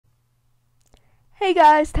Hey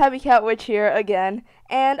guys, Tabby Catwitch here again,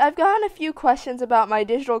 and I've gotten a few questions about my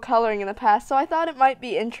digital coloring in the past, so I thought it might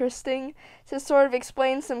be interesting to sort of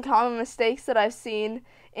explain some common mistakes that I've seen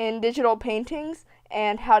in digital paintings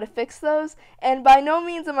and how to fix those. And by no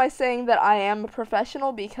means am I saying that I am a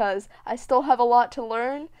professional because I still have a lot to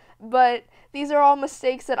learn, but these are all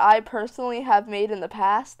mistakes that I personally have made in the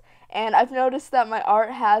past, and I've noticed that my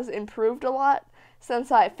art has improved a lot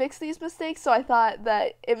since I fixed these mistakes, so I thought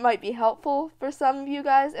that it might be helpful for some of you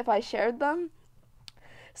guys if I shared them.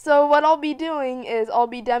 So what I'll be doing is I'll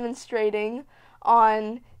be demonstrating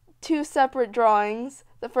on two separate drawings.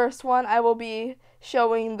 The first one I will be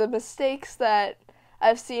showing the mistakes that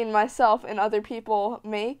I've seen myself and other people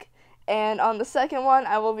make, and on the second one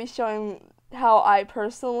I will be showing how I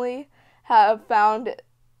personally have found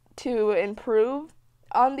to improve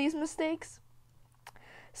on these mistakes.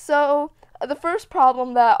 So, the first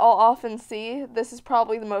problem that I'll often see, this is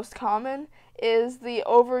probably the most common, is the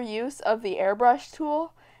overuse of the airbrush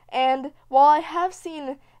tool. And while I have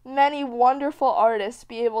seen many wonderful artists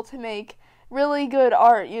be able to make really good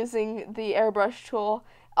art using the airbrush tool,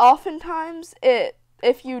 oftentimes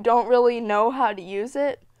if you don't really know how to use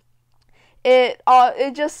it, it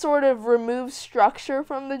just sort of removes structure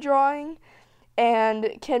from the drawing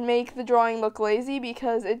and can make the drawing look lazy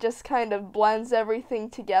because it just kind of blends everything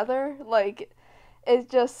together. Like, it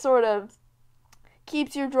just sort of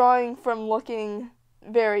keeps your drawing from looking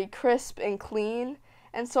very crisp and clean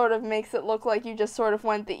and sort of makes it look like you just sort of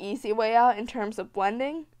went the easy way out in terms of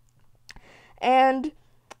blending. And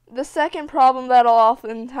the second problem that I'll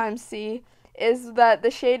oftentimes see is that the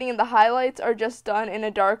shading and the highlights are just done in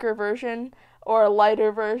a darker version or a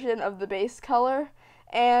lighter version of the base color.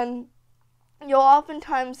 And you'll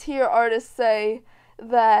oftentimes hear artists say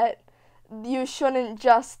that you shouldn't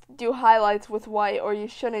just do highlights with white or you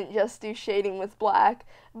shouldn't just do shading with black,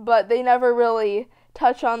 but they never really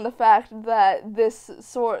touch on the fact that this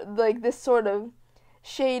sort of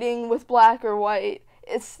shading with black or white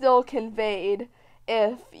is still conveyed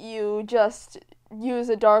if you just use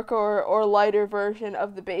a darker or lighter version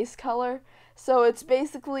of the base color. So it's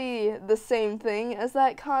basically the same thing as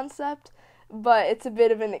that concept, but it's a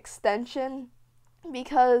bit of an extension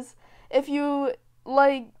because if you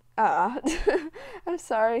I'm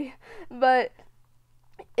sorry, but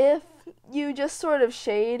if you just sort of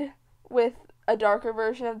shade with a darker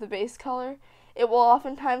version of the base color, it will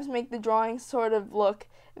oftentimes make the drawing sort of look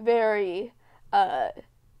very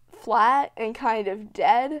flat and kind of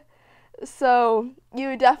dead. So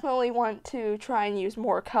you definitely want to try and use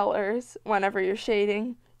more colors whenever you're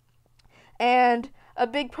shading. And a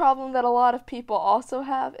big problem that a lot of people also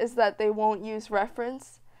have is that they won't use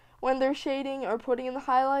reference when they're shading or putting in the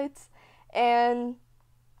highlights. And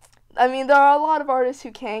I mean, there are a lot of artists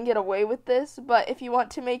who can get away with this, but if you want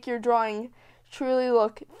to make your drawing truly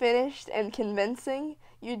look finished and convincing,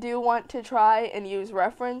 you do want to try and use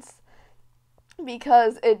reference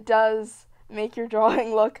because it does make your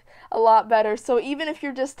drawing look a lot better. So even if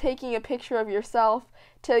you're just taking a picture of yourself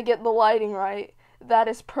to get the lighting right, that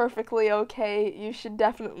is perfectly okay. You should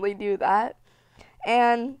definitely do that.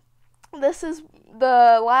 And this is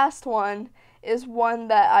the last one is one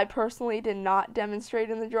that I personally did not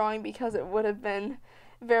demonstrate in the drawing because it would have been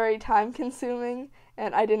very time consuming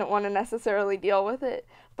and I didn't want to necessarily deal with it.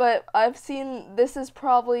 But I've seen this is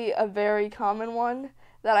probably a very common one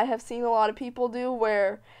that I have seen a lot of people do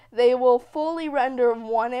where they will fully render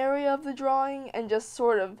one area of the drawing and just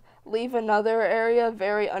sort of leave another area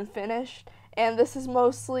very unfinished. And this is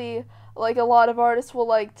mostly like a lot of artists will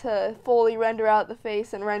like to fully render out the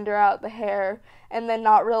face and render out the hair and then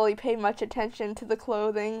not really pay much attention to the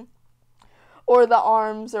clothing or the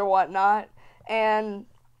arms or whatnot. And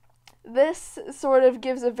this sort of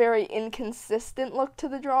gives a very inconsistent look to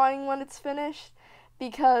the drawing when it's finished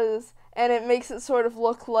and it makes it sort of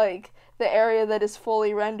look like the area that is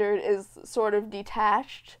fully rendered is sort of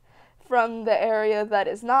detached from the area that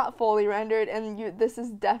is not fully rendered, and this is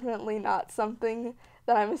definitely not something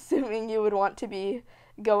that I'm assuming you would want to be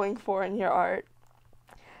going for in your art.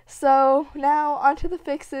 So now onto the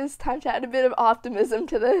fixes. Time to add a bit of optimism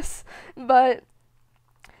to this, but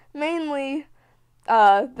mainly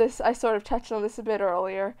this I sort of touched on this a bit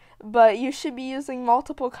earlier, but you should be using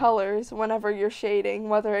multiple colors whenever you're shading,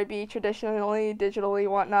 whether it be traditionally, digitally,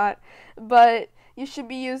 whatnot, but you should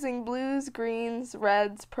be using blues, greens,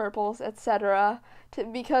 reds, purples, etc.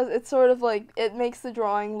 Because it's sort of like it makes the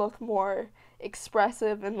drawing look more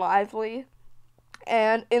expressive and lively.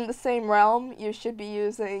 And in the same realm, you should be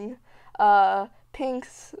using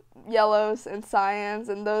pinks, yellows, and cyans,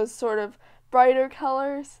 and those sort of brighter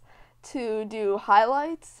colors to do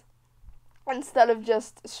highlights instead of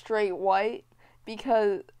just straight white,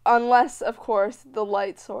 because unless, of course, the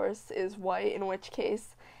light source is white, in which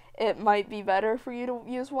case it might be better for you to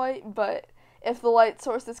use white, but if the light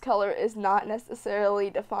source's color is not necessarily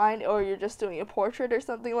defined, or you're just doing a portrait or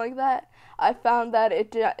something like that, I found that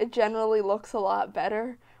it generally looks a lot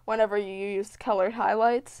better whenever you use colored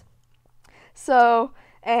highlights. So,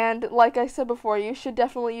 and like I said before, you should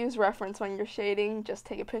definitely use reference when you're shading. Just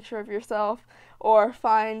take a picture of yourself or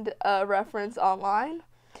find a reference online.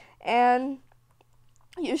 And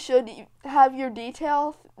you should have your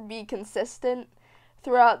detail be consistent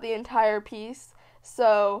throughout the entire piece.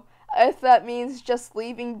 So if that means just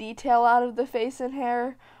leaving detail out of the face and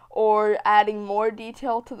hair, or adding more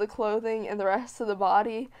detail to the clothing and the rest of the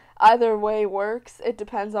body, either way works. It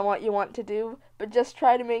depends on what you want to do, but just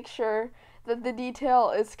try to make sure that the detail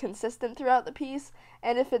is consistent throughout the piece,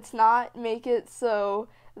 and if it's not, make it so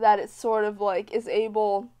that it sort of like is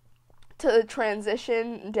able to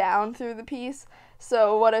transition down through the piece.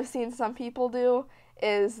 So what I've seen some people do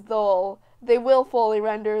is they will fully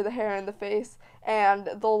render the hair and the face, and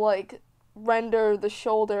they'll like render the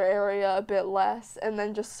shoulder area a bit less, and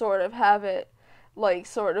then just sort of have it like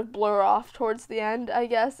sort of blur off towards the end, I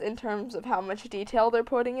guess, in terms of how much detail they're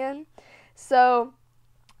putting in. So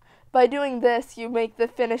by doing this, you make the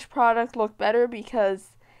finished product look better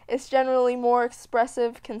because it's generally more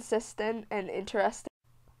expressive, consistent, and interesting.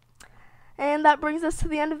 And that brings us to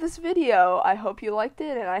the end of this video. I hope you liked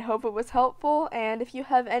it, and I hope it was helpful. And if you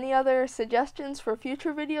have any other suggestions for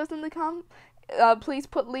future videos in the please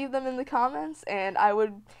leave them in the comments, and I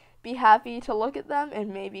would be happy to look at them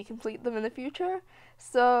and maybe complete them in the future.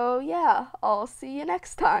 So yeah, I'll see you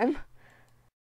next time.